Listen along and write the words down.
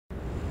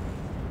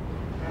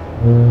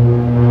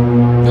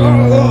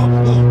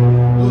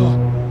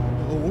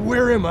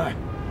Where am I?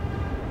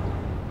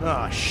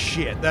 Ah,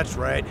 shit, that's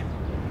right.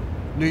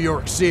 New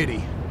York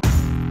City.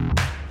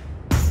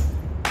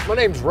 My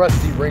name's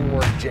Rusty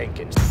Ringworm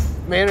Jenkins,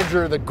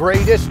 manager of the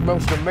greatest,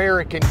 most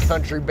American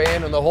country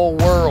band in the whole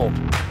world,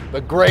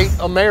 the Great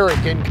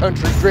American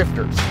Country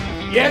Drifters.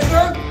 Yes,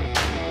 sir?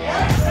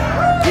 Yes,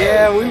 sir!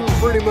 Yeah, we were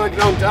pretty much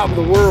on top of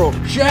the world.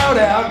 Shout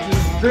out to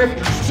the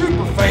Drifters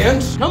super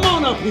fans. Come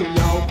on up here,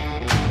 y'all.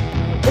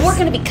 We're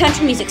gonna be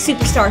country music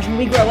superstars when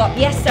we grow up.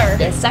 Yes, sir.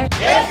 Yes, sir.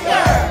 Yes,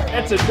 sir!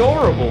 That's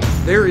adorable.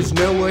 There is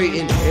no way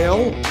in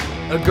hell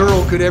a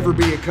girl could ever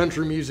be a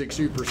country music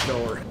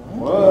superstar.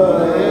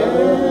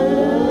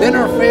 What? Then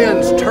our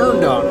fans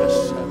turned on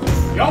us.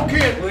 Y'all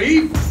can't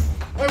leave.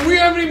 Hey, we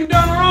haven't even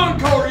done our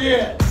encore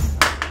yet.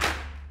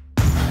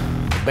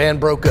 The band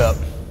broke up.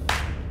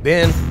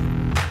 Then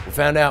we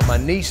found out my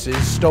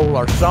nieces stole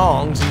our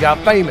songs and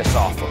got famous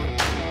off them.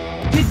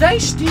 Did they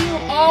steal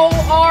all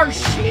our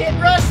shit,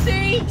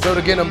 Rusty? So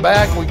to get them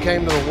back, we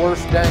came to the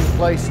worst dang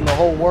place in the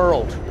whole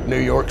world, New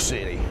York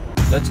City.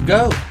 Let's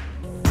go.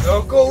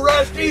 Uncle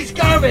Rusty's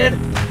coming.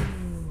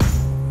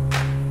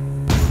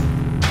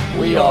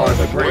 We are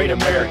the Great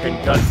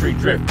American Country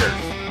Drifters.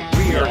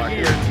 We are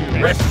here to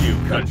rescue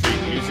country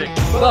music,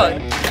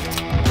 but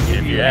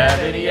if you have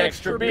any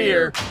extra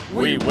beer,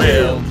 we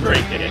will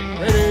drink it.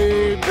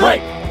 Ready,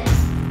 Break!